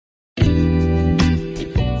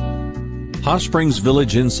Hot Springs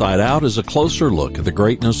Village Inside Out is a closer look at the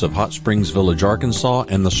greatness of Hot Springs Village, Arkansas,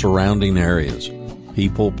 and the surrounding areas.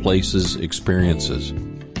 People, places, experiences.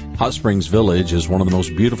 Hot Springs Village is one of the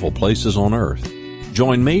most beautiful places on earth.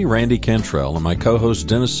 Join me, Randy Cantrell, and my co-host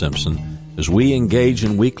Dennis Simpson as we engage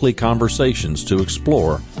in weekly conversations to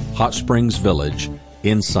explore Hot Springs Village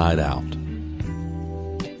Inside Out.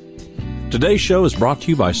 Today's show is brought to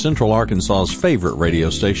you by Central Arkansas's favorite radio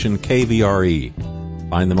station, KVRE.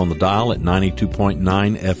 Find them on the dial at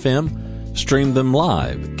 92.9 FM. Stream them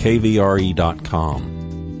live at kvre.com.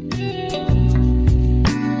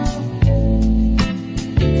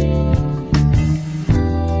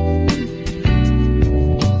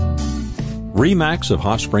 RE/MAX of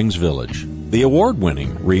Hot Springs Village. The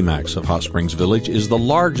award-winning RE/MAX of Hot Springs Village is the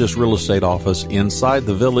largest real estate office inside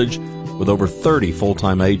the village with over 30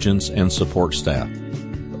 full-time agents and support staff.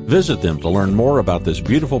 Visit them to learn more about this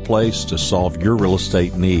beautiful place to solve your real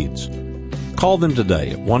estate needs. Call them today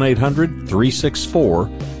at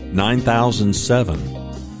 1-800-364-9007.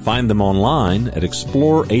 Find them online at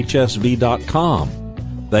explorehsv.com.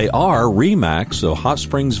 They are RE/MAX of Hot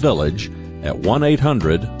Springs Village at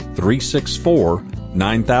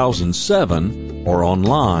 1-800-364-9007 or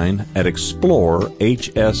online at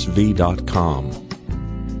explorehsv.com.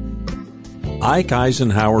 Ike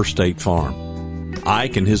Eisenhower State Farm.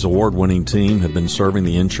 Ike and his award-winning team have been serving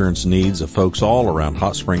the insurance needs of folks all around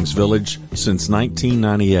Hot Springs Village since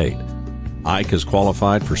 1998. Ike has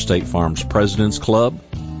qualified for State Farm's President's Club,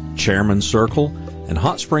 Chairman's Circle, and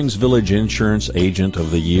Hot Springs Village Insurance Agent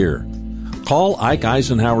of the Year. Call Ike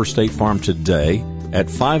Eisenhower State Farm today at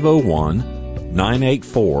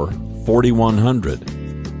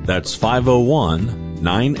 501-984-4100. That's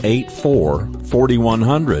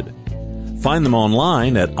 501-984-4100. Find them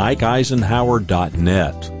online at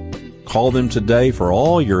ikeeisenhower.net. Call them today for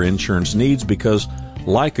all your insurance needs because,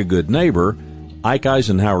 like a good neighbor, Ike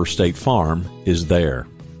Eisenhower State Farm is there.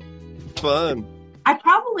 Fun. I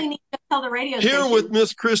probably need to tell the radio station. Here with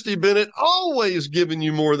Miss Christy Bennett, always giving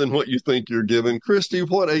you more than what you think you're giving. Christy,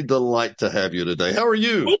 what a delight to have you today. How are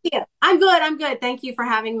you? Thank you. I'm good. Thank you for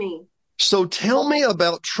having me. So tell me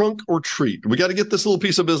about Trunk or Treat. We got to get this little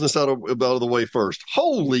piece of business out of the way first.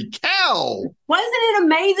 Holy cow! Wasn't it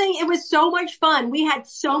amazing? It was so much fun. We had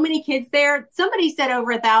so many kids there. Somebody said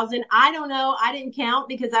over 1,000. I don't know. I didn't count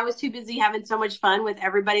because I was too busy having so much fun with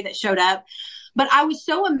everybody that showed up. But I was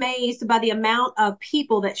so amazed by the amount of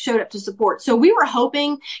people that showed up to support. So we were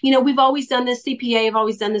hoping, we've always done this. CPA have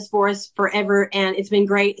always done this for us forever. And it's been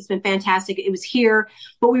great. It's been fantastic. It was here,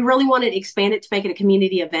 but we really wanted to expand it to make it a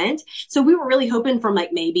community event. So we were really hoping for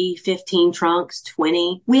like maybe 15 trunks,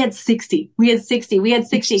 20. We had 60. And 60.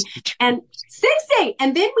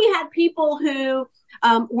 And then we had people who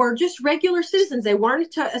were just regular citizens. They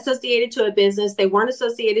weren't associated to a business. They weren't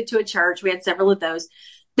associated to a church. We had several of those.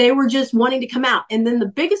 They were just wanting to come out. And then the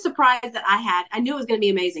biggest surprise that I had, I knew it was going to be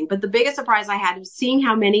amazing, but the biggest surprise I had was seeing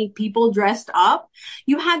how many people dressed up.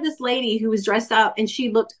 You had this lady who was dressed up and she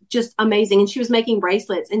looked just amazing. And she was making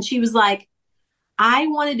bracelets. And she was like, I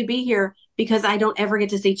wanted to be here because I don't ever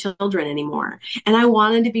get to see children anymore. And I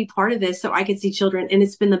wanted to be part of this so I could see children. And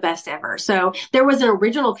it's been the best ever. So there was an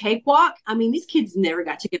original cakewalk. I mean, these kids never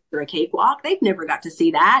got to go through a cakewalk. They've never got to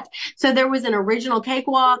see that. So there was an original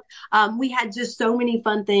cakewalk. We had just so many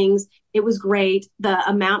fun things. It was great. The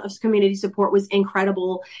amount of community support was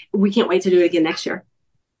incredible. We can't wait to do it again next year.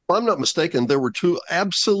 If I'm not mistaken, there were two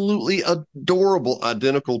absolutely adorable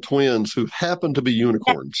identical twins who happened to be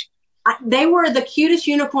unicorns. They were the cutest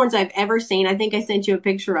unicorns I've ever seen. I think I sent you a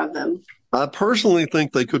picture of them. I personally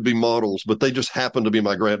think they could be models, but they just happen to be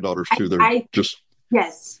my granddaughters too.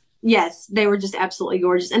 Yes, they were just absolutely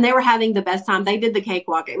gorgeous, and they were having the best time. They did the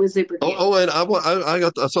cakewalk; it was super cute. And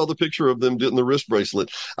I saw the picture of them getting the wrist bracelet.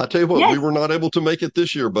 I tell you what, We were not able to make it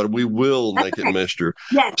this year, but we will make it next year.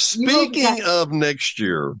 Yes. Speaking of next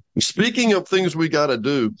year, speaking of things we got to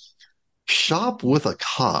do. Shop with a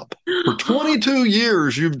Cop. For 22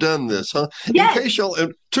 years, you've done this, huh? Yes. In case y'all,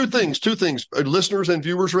 two things, listeners and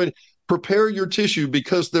viewers ready, prepare your tissue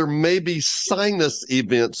because there may be sinus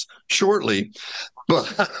events shortly. But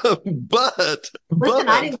listen,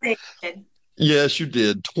 I didn't say it. Yes, you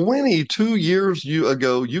did. 22 years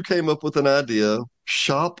ago, you came up with an idea.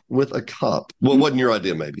 Shop with a Cop. Well, wasn't your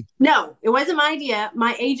idea, maybe? No, it wasn't my idea.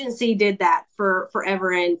 My agency did that for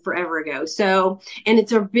forever ago. So, and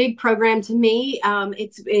it's a big program to me.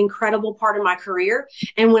 It's an incredible part of my career.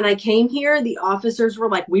 And when I came here, the officers were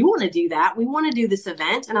like, we want to do that. We want to do this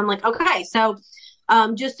event. And I'm like, okay. So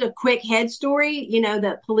Just a quick head story,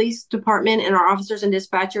 the police department and our officers and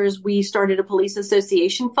dispatchers, we started a police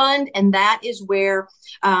association fund, and that is where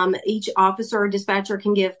each officer or dispatcher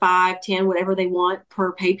can give 5, 10, whatever they want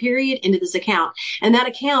per pay period into this account. And that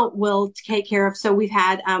account will take care of, so we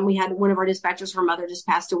had one of our dispatchers, her mother just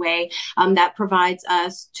passed away. That provides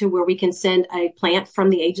us to where we can send a plant from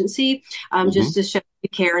the agency, just to show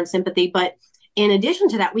care and sympathy. But in addition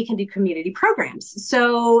to that, we can do community programs.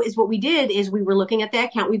 So what we did is we were looking at the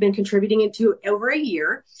account we've been contributing it to over a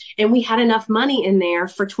year, and we had enough money in there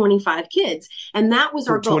for 25 kids. And that was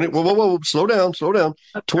our goal. Whoa. Slow down. Okay.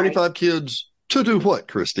 25 kids to do what,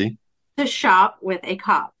 Christy? To shop with a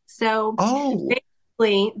cop. So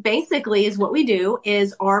basically is what we do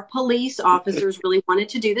is our police officers really wanted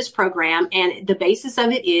to do this program. And the basis of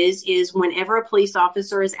it is whenever a police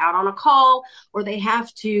officer is out on a call or they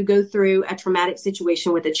have to go through a traumatic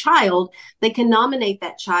situation with a child, they can nominate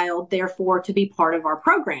that child, therefore, to be part of our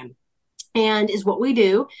program. And what we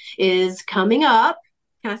do is coming up.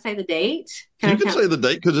 Can I say the date? You can say the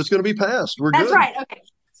date because it's going to be passed. That's good. Right. Okay.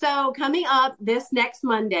 So coming up this next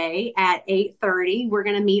Monday at 8:30, we're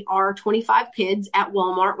going to meet our 25 kids at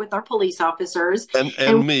Walmart with our police officers.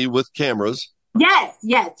 And me with cameras. Yes,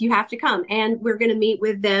 you have to come. And we're going to meet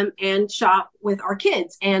with them and shop with our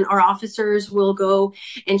kids. And our officers will go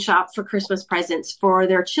and shop for Christmas presents for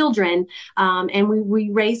their children. And we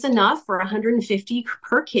raise enough for $150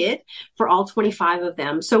 per kid for all 25 of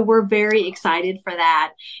them. So we're very excited for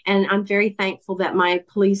that. And I'm very thankful that my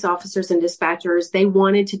police officers and dispatchers, they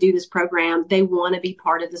wanted to do this program. They want to be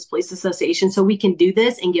part of this police association so we can do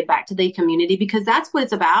this and give back to the community, because that's what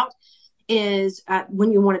it's about. Is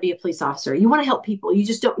when you want to be a police officer, you want to help people. You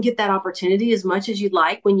just don't get that opportunity as much as you'd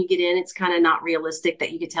like. When you get in, it's kind of not realistic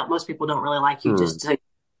that you could tell. Most people don't really like you.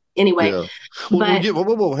 Anyway. Yeah.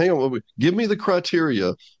 Well, hang on. Give me the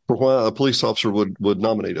criteria for why a police officer would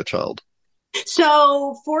nominate a child.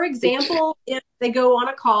 So, for example, if they go on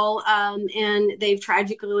a call and they've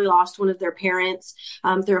tragically lost one of their parents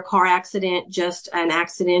through a car accident, just an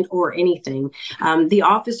accident or anything, the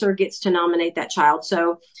officer gets to nominate that child.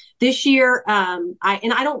 So this year, I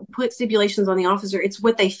don't put stipulations on the officer. It's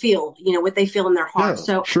what they feel, what they feel in their heart. Yeah,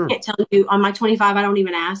 so sure. I can't tell you on my 25, I don't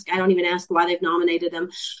even ask why they've nominated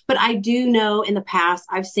them. But I do know in the past,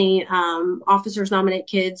 I've seen officers nominate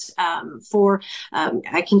kids for,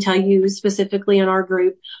 I can tell you specifically in our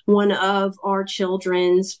group, one of our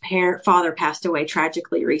children's father passed away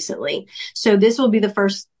tragically recently. So this will be the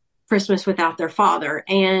first Christmas without their father.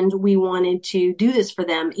 And we wanted to do this for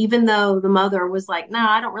them, even though the mother was like, no,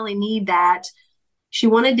 I don't really need that. She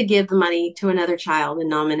wanted to give the money to another child and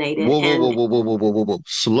nominate it. Whoa.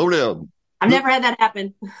 Slow down. I've never had that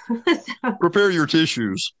happen. Prepare your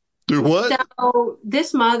tissues. Do what? So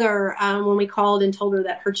this mother, when we called and told her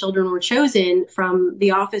that her children were chosen from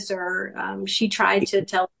the officer, she tried to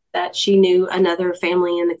tell us that she knew another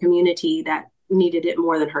family in the community that needed it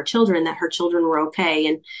more than her children, that her children were okay.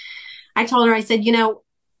 And I told her, I said,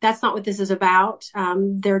 that's not what this is about.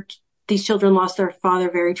 These children lost their father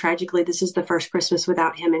very tragically. This is the first Christmas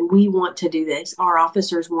without him. And we want to do this. Our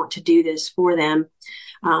officers want to do this for them.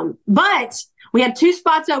 But we had two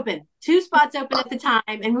spots open at the time.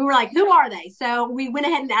 And we were like, who are they? So we went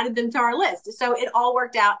ahead and added them to our list. So it all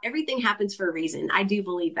worked out. Everything happens for a reason. I do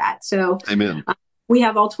believe that. So amen. We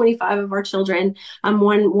have all 25 of our children.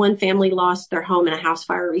 One family lost their home in a house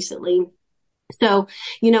fire recently. So,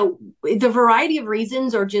 the variety of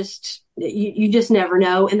reasons are just, you just never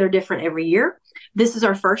know. And they're different every year. This is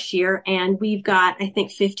our first year and we've got, I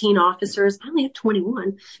think, 15 officers. I only have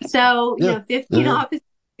 21. So, 15 officers.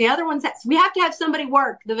 The other ones, we have to have somebody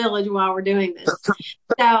work the village while we're doing this.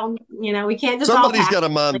 So, we can't just somebody's got to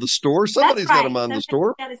mind the store. Somebody's got to mind the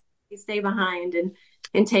store. Got to stay behind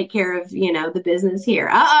and take care of, the business here.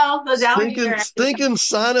 Those allergies stinking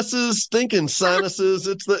sinuses.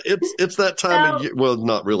 It's that time of year. Well,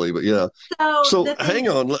 not really, but yeah. So hang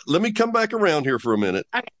on. Let me come back around here for a minute.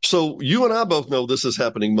 Okay. So you and I both know this is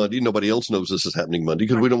happening Monday. Nobody else knows this is happening Monday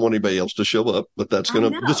because we don't want anybody else to show up. But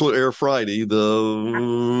this will air Friday,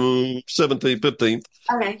 the 17th, 15th.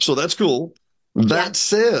 Okay. So that's cool. That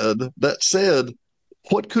said,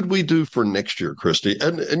 what could we do for next year, Christy?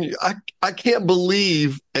 And I can't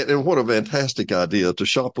believe, and what a fantastic idea to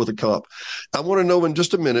shop with a cop. I want to know in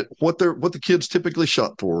just a minute what the kids typically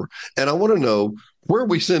shop for. And I want to know where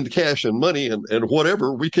we send cash and money and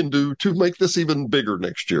whatever we can do to make this even bigger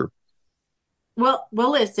next year. Well,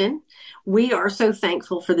 listen, we are so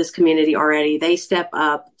thankful for this community already. They step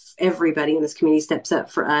up. Everybody in this community steps up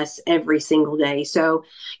for us every single day. So,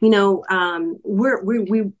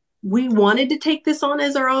 we wanted to take this on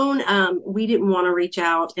as our own. We didn't want to reach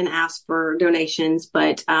out and ask for donations,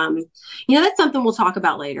 but that's something we'll talk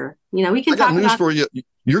about later. We can I got talk news about. for you.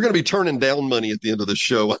 You're going to be turning down money at the end of this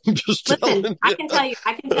show. I'm just Listen, telling I you. can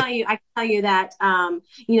tell you that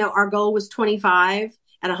our goal was 25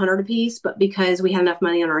 at 100 a piece, but because we had enough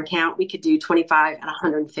money on our account, we could do 25 at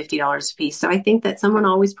 $150 a piece. So I think that someone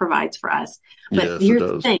always provides for us. But Yes, it here's the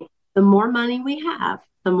does. thing: the more money we have,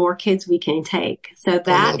 the more kids we can take. So I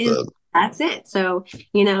love that. that's it. So,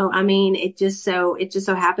 it just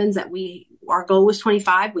so happens that our goal was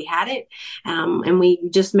 25. We had it. And we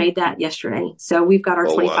just made that yesterday. So we've got our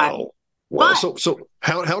Oh, 25. wow. Wow. But So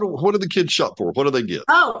what do the kids shop for? What do they get?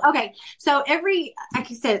 oh, okay. So like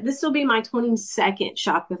I said, this will be my 22nd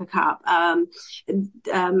shop with a cop.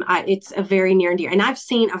 It's a very near and dear, and I've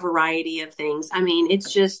seen a variety of things. I mean,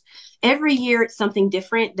 it's just every year it's something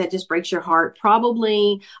different that just breaks your heart.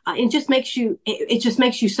 Probably, it just makes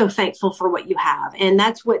you so thankful for what you have, and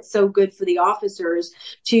that's what's so good for the officers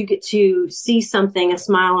to get to see something, a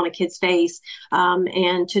smile on a kid's face,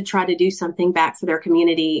 and to try to do something back for their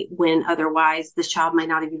community when otherwise this child might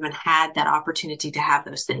not have even had that opportunity to have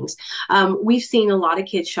those things. We've seen a lot of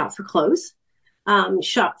kids shop for clothes,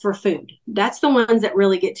 shop for food. That's the ones that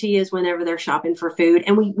really get to you is whenever they're shopping for food.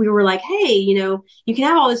 And we were like, hey, you can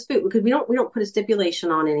have all this food because we don't put a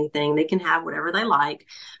stipulation on anything. They can have whatever they like.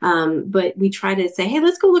 But we try to say, hey,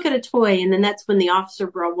 let's go look at a toy. And then that's when the officer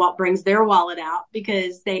brings their wallet out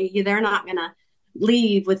because they're not going to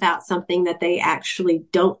leave without something that they actually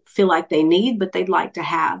don't feel like they need, but they'd like to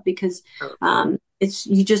have because,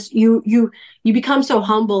 you become so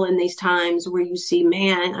humble in these times where you see,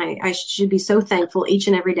 man, I should be so thankful each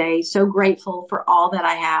and every day, so grateful for all that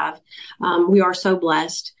I have. We are so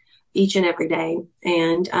blessed each and every day.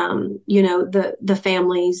 And, the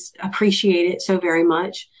families appreciate it so very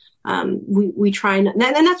much. We try and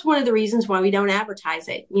that's one of the reasons why we don't advertise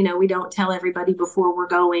it. We don't tell everybody before we're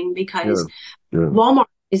going because Walmart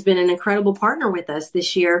has been an incredible partner with us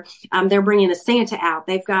this year. They're bringing a Santa out.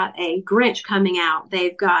 They've got a Grinch coming out.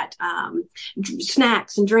 They've got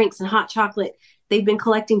snacks and drinks and hot chocolate. They've been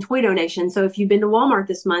collecting toy donations. So if you've been to Walmart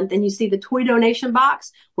this month and you see the toy donation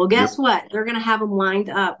box, well, guess what? They're going to have them lined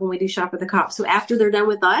up when we do Shop with the Cops. So after they're done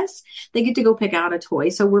with us, they get to go pick out a toy.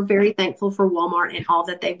 So we're very thankful for Walmart and all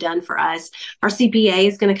that they've done for us. Our CPA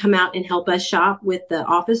is going to come out and help us shop with the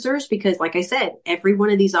officers because, like I said, every one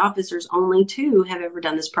of these officers, only 2 have ever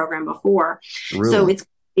done this program before. Really?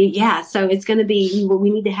 So it's going to be, we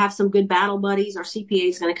need to have some good battle buddies. Our CPA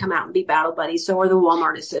is going to come out and be battle buddies. So are the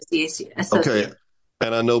Walmart Association. Okay.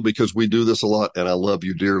 And I know because we do this a lot and I love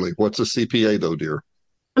you dearly. What's a CPA though, dear?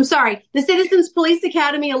 I'm sorry. The Citizens Police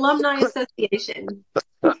Academy Alumni Association.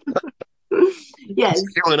 Yes.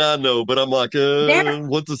 You and I know, but I'm like,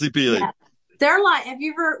 what's a CPA? Yeah. They're like,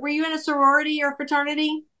 were you in a sorority or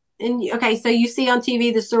fraternity? And okay, so you see on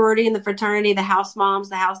TV the sorority and the fraternity, the house moms,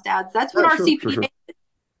 the house dads. That's what our CPA is.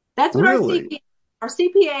 That's what our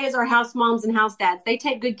CPA is, our house moms and house dads. They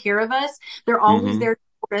take good care of us. They're always there to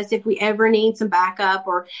support us if we ever need some backup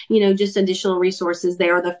or, just additional resources. They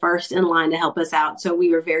are the first in line to help us out. So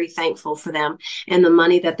we are very thankful for them and the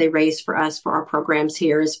money that they raise for us for our programs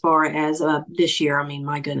here as far as this year. I mean,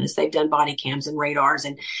 my goodness, they've done body cams and radars.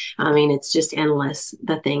 And I mean, it's just endless,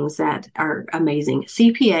 the things that are amazing.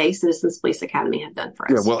 CPA, Citizens Police Academy, have done for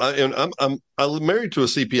us. Yeah, well, I'm married to a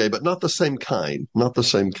CPA, but not the same kind. Not the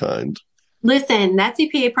same kind. Listen, that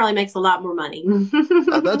CPA probably makes a lot more money.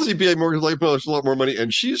 That CPA makes a lot more money,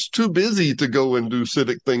 and she's too busy to go and do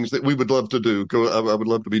civic things that we would love to do. I would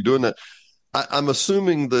love to be doing that. I'm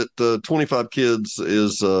assuming that 25 kids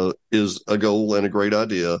is a goal and a great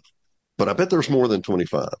idea, but I bet there's more than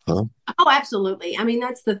 25, huh? Oh, absolutely. I mean,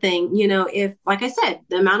 that's the thing. If, like I said,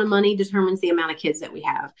 the amount of money determines the amount of kids that we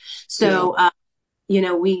have. So,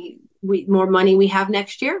 we more money we have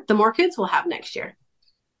next year, the more kids we'll have next year.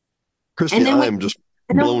 Christy, I am just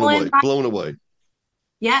blown away.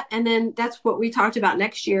 Yeah. And then that's what we talked about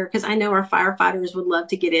next year, because I know our firefighters would love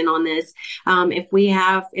to get in on this. If we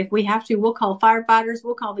have to, we'll call firefighters,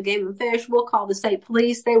 we'll call the Game and Fish, we'll call the state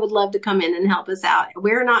police. They would love to come in and help us out.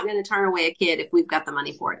 We're not going to turn away a kid if we've got the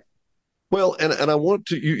money for it. Well, and I want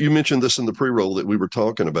to, you mentioned this in the pre-roll that we were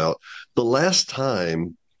talking about. The last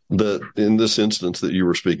time that in this instance that you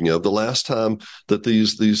were speaking of, the last time that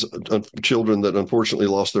these children that unfortunately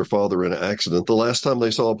lost their father in an accident, the last time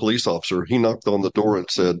they saw a police officer, he knocked on the door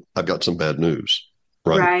and said, "I've got some bad news."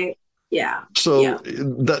 Right. Yeah. So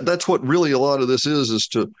that's what really a lot of this is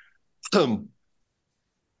to, and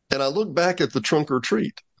I look back at the trunk or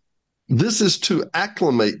treat. This is to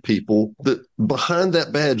acclimate people that behind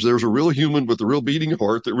that badge, there's a real human with a real beating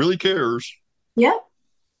heart that really cares. Yep.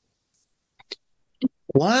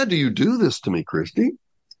 Why do you do this to me, Christy?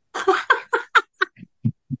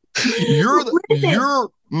 You're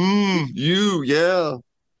yeah.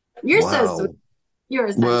 You're Wow. so sweet.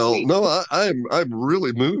 You're so Well, sweet. no, I'm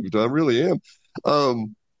really moved. I really am.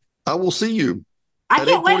 I will see you I at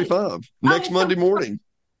can't wait. 8:45 next Monday morning.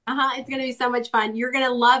 It's going to be so much fun. You're going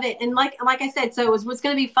to love it. And like I said, so what's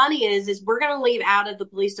going to be funny is we're going to leave out of the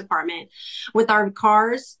police department with our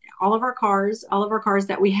cars, all of our cars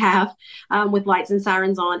that we have with lights and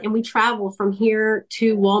sirens on. And we travel from here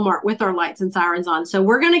to Walmart with our lights and sirens on. So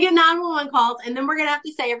we're going to get 911 calls, and then we're going to have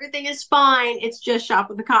to say everything is fine. It's just shop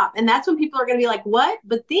with a cop. And that's when people are going to be like, what?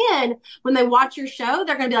 But then when they watch your show,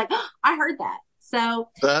 they're going to be like, oh, I heard that. So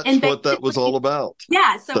that's what that was all about.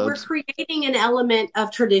 Yeah. So we're creating an element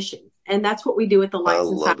of tradition, and that's what we do with the lights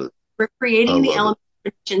and sirens. We're creating the element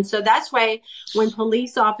of tradition. So that's why when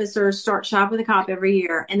police officers start Shop with a Cop every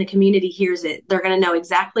year and the community hears it, they're going to know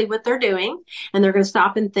exactly what they're doing, and they're going to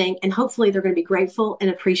stop and think, and hopefully they're going to be grateful and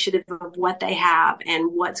appreciative of what they have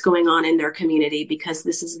and what's going on in their community, because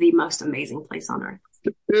this is the most amazing place on earth.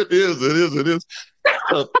 It is.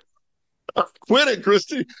 Quit it,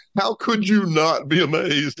 Christy. How could you not be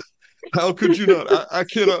amazed? How could you not? I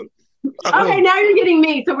cannot. Okay, now you're getting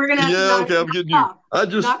me, so we're gonna. I'm getting you. I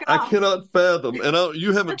cannot fathom. And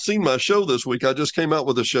you haven't seen my show this week. I just came out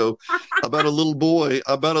with a show about a little boy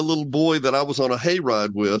that I was on a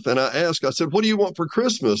hayride with, and I said, "What do you want for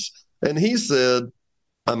Christmas?" And he said,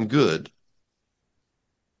 "I'm good."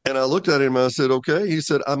 And I looked at him and I said, "Okay." He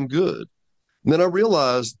said, "I'm good." And then I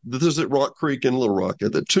realized that this is at Rock Creek in Little Rock,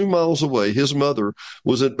 that 2 miles away, his mother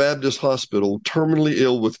was at Baptist Hospital, terminally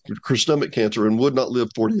ill with stomach cancer, and would not live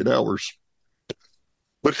 48 hours.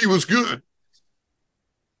 But he was good.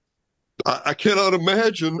 I cannot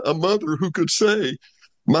imagine a mother who could say,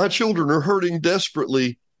 my children are hurting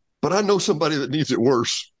desperately, but I know somebody that needs it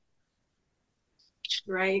worse.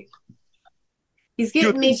 Right. He's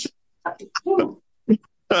getting me.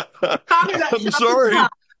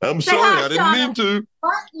 I'm sorry. I didn't mean to.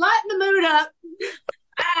 Lighten the mood up.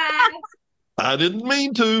 I didn't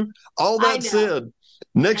mean to. All that said,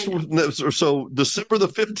 so December the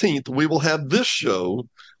 15th, we will have this show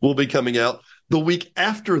will be coming out. The week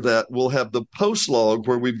after that, we'll have the post log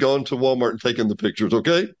where we've gone to Walmart and taken the pictures.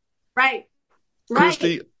 Okay. Right.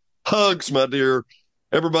 Christy, hugs, my dear.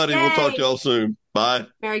 Everybody, We'll talk to y'all soon. Bye.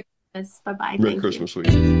 Merry Christmas. Bye-bye. Merry Christmas,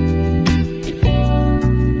 sweetie.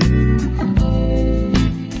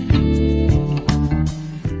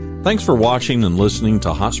 Thanks for watching and listening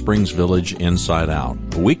to Hot Springs Village Inside Out,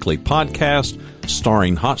 a weekly podcast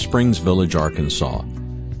starring Hot Springs Village, Arkansas.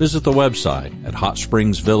 Visit the website at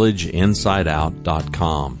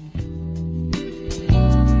hotspringsvillageinsideout.com.